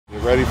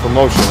Ready for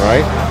motion,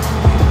 right?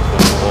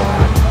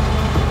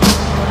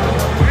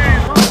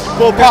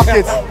 Full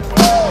pockets.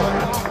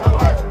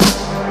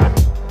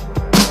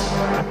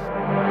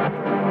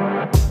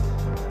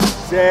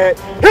 Set.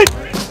 Hit.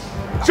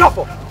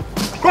 Shuffle.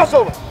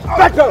 Crossover.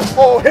 Back pedal.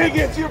 Oh,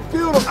 Higgins, you're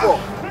beautiful.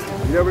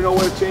 You never know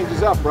when it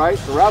changes up, right?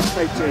 The routes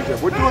may change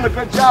up. We're doing a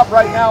good job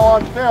right now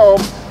on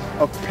film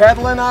of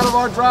pedaling out of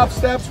our drop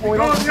steps when we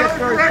don't get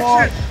very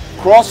far.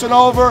 Crossing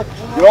over.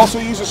 You also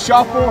use a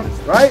shuffle,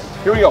 right?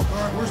 Here we go.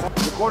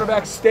 The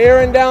quarterback's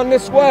staring down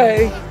this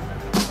way,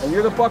 and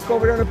you're the buck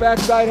over there in the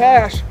backside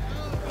hash.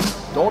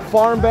 Don't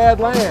farm bad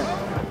land.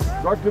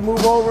 Start to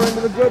move over into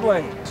the good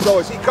lane. So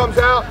as he comes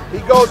out, he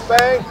goes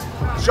bang,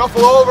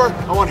 shuffle over.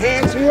 I want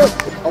hands here.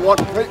 I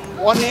want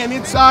one hand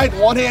inside,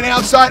 one hand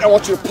outside. I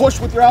want you to push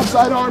with your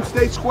outside arm,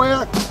 stay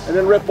square, and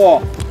then rip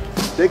off.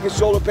 Take his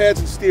shoulder pads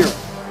and steer.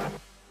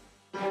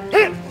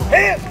 Hit,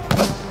 hands.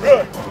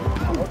 Good.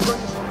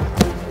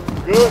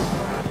 Good.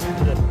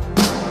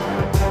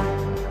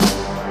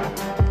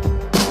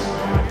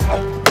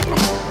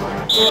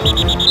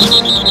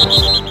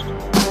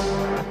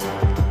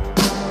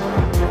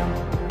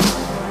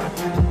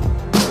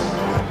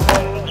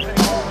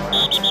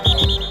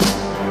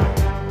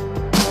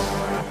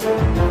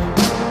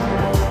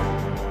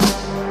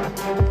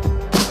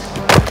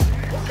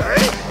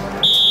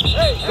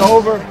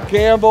 Over,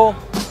 Campbell,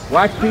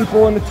 whack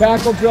people in the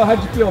tackle drill.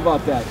 How'd you feel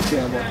about that,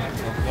 Campbell?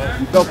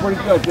 You felt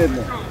pretty good, didn't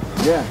it?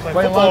 Yeah,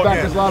 playing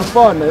linebacker is a lot of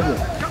fun, isn't it?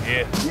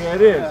 Yeah. Yeah,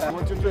 it is.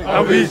 What's your drink?